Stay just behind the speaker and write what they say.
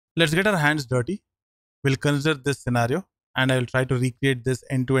Let's get our hands dirty. We'll consider this scenario and I will try to recreate this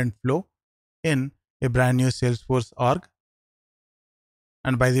end-to-end flow in a brand new Salesforce org.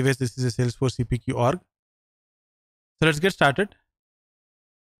 And by the way, this is a Salesforce CPQ org. So let's get started.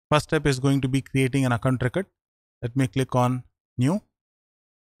 First step is going to be creating an account record. Let me click on new.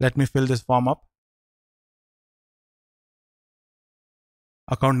 Let me fill this form up.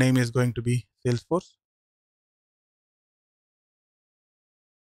 Account name is going to be Salesforce.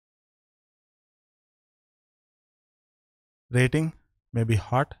 Rating maybe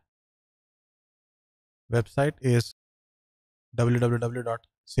hot. Website is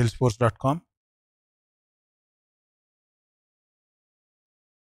www.salesforce.com.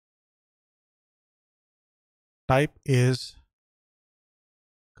 Type is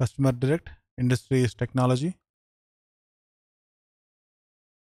customer direct. Industry is technology.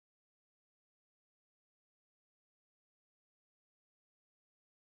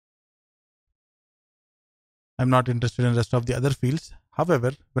 I'm not interested in the rest of the other fields.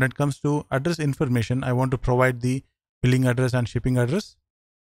 However, when it comes to address information, I want to provide the billing address and shipping address.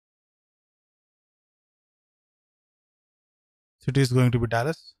 City is going to be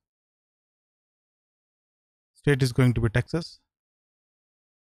Dallas. State is going to be Texas.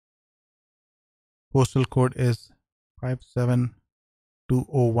 Postal code is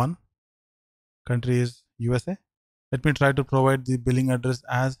 57201. Country is USA. Let me try to provide the billing address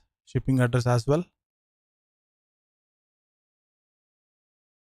as shipping address as well.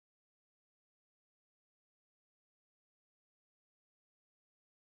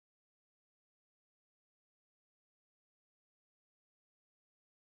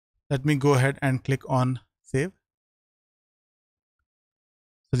 Let me go ahead and click on save.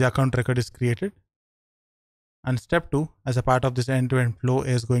 So the account record is created. And step 2, as a part of this end-to-end flow,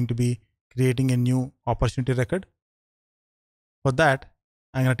 is going to be creating a new opportunity record. For that,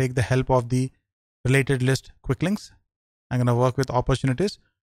 I'm going to take the help of the related list quick links. I'm going to work with opportunities.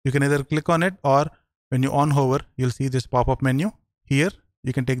 You can either click on it, or when you on hover, you'll see this pop-up menu. Here,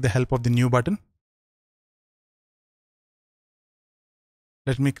 you can take the help of the new button.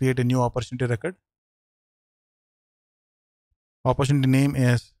 Let me create a new opportunity record. Opportunity name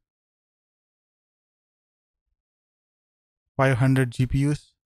is 500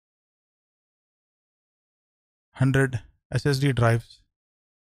 GPUs, 100 SSD drives,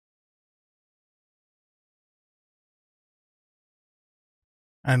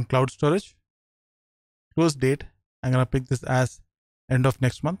 and cloud storage. Close date, I'm going to pick this as end of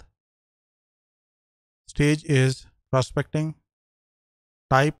next month. Stage is prospecting.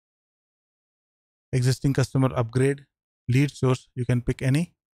 Type existing customer upgrade. Lead source, you can pick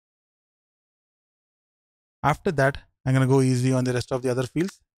any. After that, I'm going to go easy on the rest of the other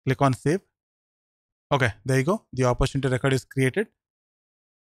fields. Click on save. Okay, there you go. The opportunity record is created.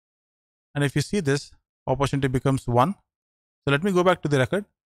 And if you see this, opportunity becomes 1. So let me go back to the record.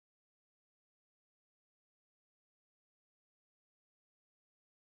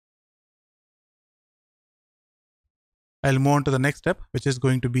 I'll move on to the next step, which is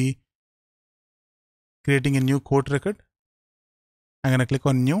going to be creating a new quote record. I'm going to click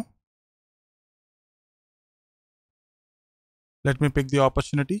on new. Let me pick the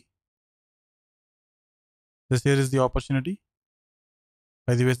opportunity. This here is the opportunity.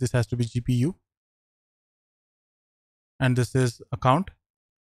 By the way, this has to be GPU. And this is account.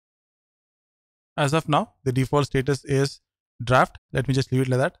 As of now, the default status is draft. Let me just leave it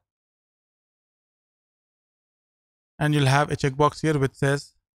like that. And you'll have a checkbox here which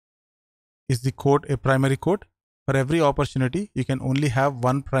says, is the quote a primary quote? For every opportunity, you can only have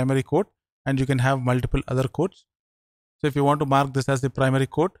one primary quote and you can have multiple other quotes. So if you want to mark this as the primary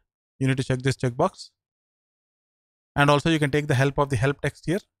quote, you need to check this checkbox. And also you can take the help of the help text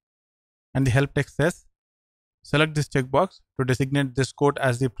here. And the help text says, select this checkbox to designate this quote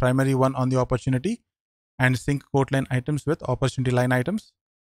as the primary one on the opportunity and sync quote line items with opportunity line items.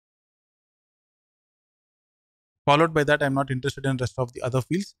 Followed by that, I'm not interested in the rest of the other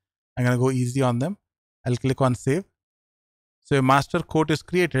fields. I'm going to go easy on them. I'll click on save. So a master quote is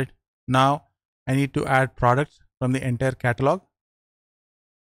created. Now I need to add products from the entire catalog.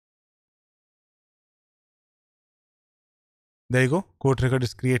 There you go. Quote record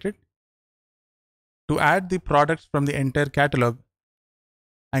is created. To add the products from the entire catalog,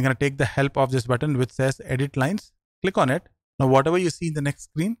 I'm going to take the help of this button which says edit lines. Click on it. Now whatever you see in the next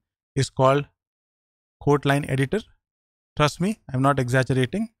screen is called quote line editor. Trust me, I'm not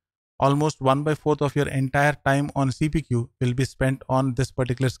exaggerating. Almost 1/4 of your entire time on CPQ will be spent on this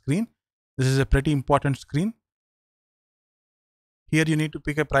particular screen. This is a pretty important screen. Here you need to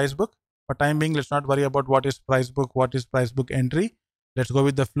pick a price book. For time being, let's not worry about what is price book, what is price book entry. Let's go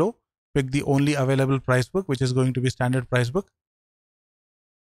with the flow. Pick the only available price book, which is going to be standard price book.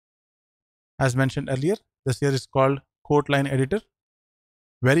 As mentioned earlier, this here is called quote line editor.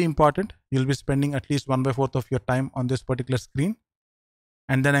 Very important. You'll be spending at least 1/4 of your time on this particular screen.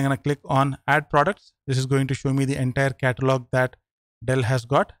 And then I'm going to click on add products. This is going to show me the entire catalog that Dell has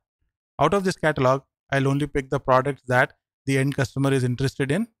got. Out of this catalog, I'll only pick the products that the end customer is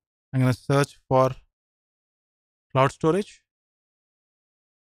interested in. I'm going to search for cloud storage.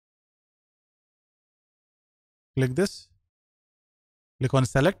 Click this. Click on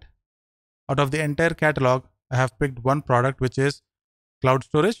select. Out of the entire catalog, I have picked one product, which is cloud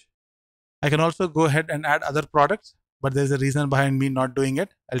storage. I can also go ahead and add other products, but there's a reason behind me not doing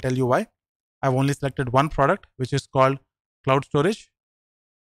it. I'll tell you why. I've only selected one product, which is called cloud storage.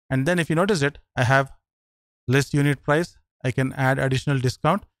 And then if you notice it, I have list unit price. I can add additional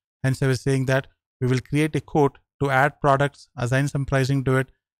discount. Hence I was saying that we will create a quote to add products, assign some pricing to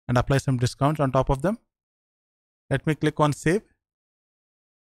it, and apply some discounts on top of them. Let me click on save.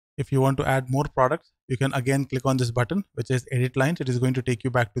 If you want to add more products, you can again click on this button, which is edit lines. It is going to take you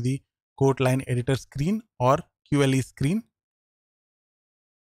back to the quote line editor screen or QLE screen.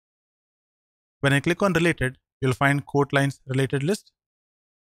 When I click on related, you'll find quote lines related list.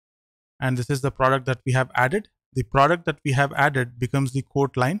 And this is the product that we have added. The product that we have added becomes the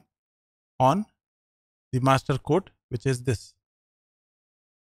quote line on the master quote, which is this.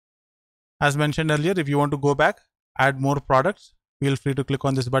 As mentioned earlier, if you want to go back, add more products, feel free to click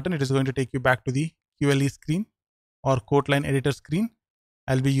on this button. It is going to take you back to the QLE screen or quote line editor screen.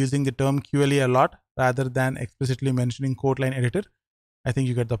 I'll be using the term QLE a lot rather than explicitly mentioning quote line editor. I think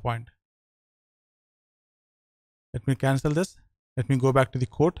you get the point. Let me cancel this. Let me go back to the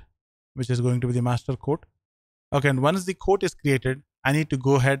quote, which is going to be the master quote. Okay, and once the quote is created, I need to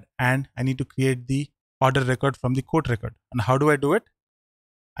go ahead and I need to create the order record from the quote record. And how do I do it?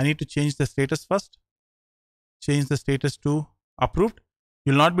 I need to change the status first. Change the status to approved.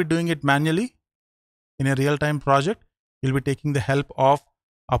 You'll not be doing it manually. In a real-time project, you'll be taking the help of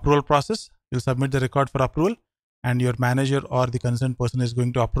approval process. You'll submit the record for approval and your manager or the concerned person is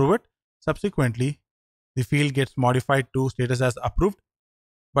going to approve it. Subsequently, the field gets modified to status as approved.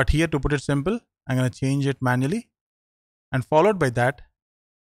 But here, to put it simple, I'm going to change it manually. And followed by that,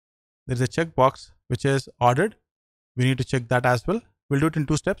 there's a checkbox which is ordered. We need to check that as well. We'll do it in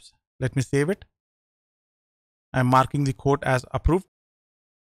 2 steps. Let me save it. I'm marking the quote as approved.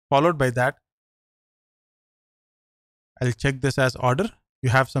 Followed by that, I'll check this as order. You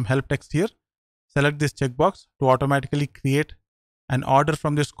have some help text here. Select this checkbox to automatically create an order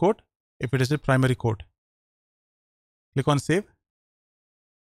from this quote if it is a primary quote. Click on save.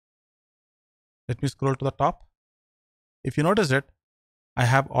 Let me scroll to the top. If you notice it, I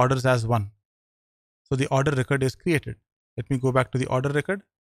have orders as 1. So the order record is created. Let me go back to the order record.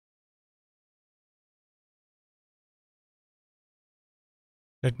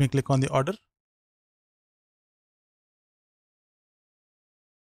 Let me click on the order.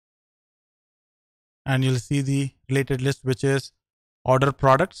 And you'll see the related list, which is order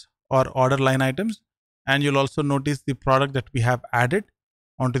products or order line items. And you'll also notice the product that we have added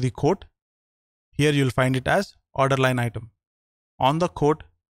onto the quote. Here you'll find it as order line item. On the quote,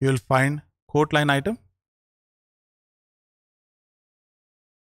 you'll find quote line item,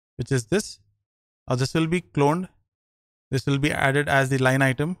 which is this. Now this will be cloned. This will be added as the line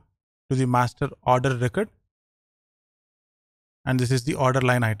item to the master order record. And this is the order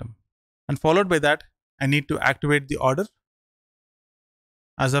line item. And followed by that, I need to activate the order.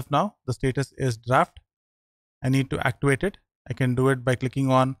 As of now, the status is draft. I need to activate it. I can do it by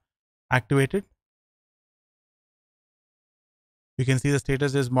clicking on activate it. You can see the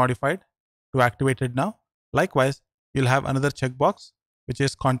status is modified to activated now. Likewise, you'll have another checkbox, which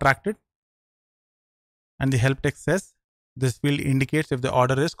is contracted. And the help text says this field indicates if the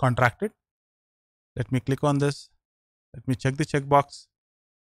order is contracted. Let me click on this. Let me check the checkbox.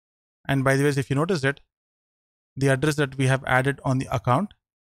 And by the way, if you noticed it, the address that we have added on the account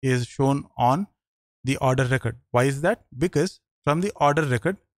is shown on the order record. Why is that? Because from the order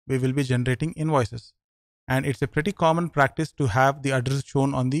record, we will be generating invoices. And it's a pretty common practice to have the address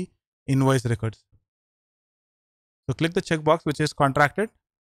shown on the invoice records. So click the checkbox, which is contracted.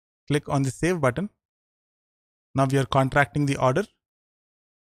 Click on the save button. Now we are contracting the order.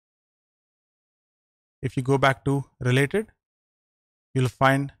 If you go back to related, you'll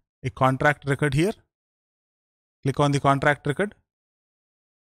find a contract record here. Click on the contract record.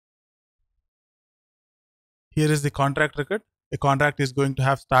 Here is the contract record. A contract is going to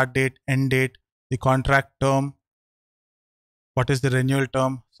have start date, end date, the contract term, what is the renewal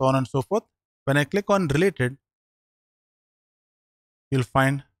term, so on and so forth. When I click on related, you'll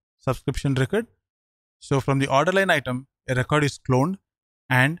find subscription record. So from the order line item, a record is cloned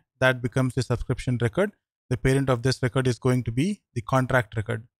and that becomes the subscription record. The parent of this record is going to be the contract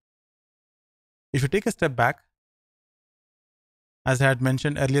record. If you take a step back, as I had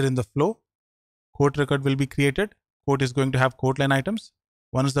mentioned earlier in the flow, quote record will be created. Quote is going to have quote line items.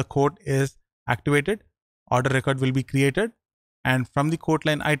 Once the quote is activated, order record will be created, and from the quote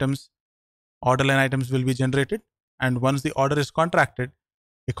line items, order line items will be generated. And once the order is contracted,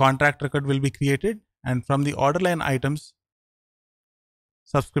 a contract record will be created, and from the order line items,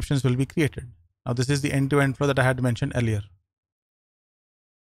 subscriptions will be created. Now this is the end-to-end flow that I had mentioned earlier.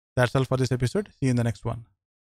 That's all for this episode. See you in the next one.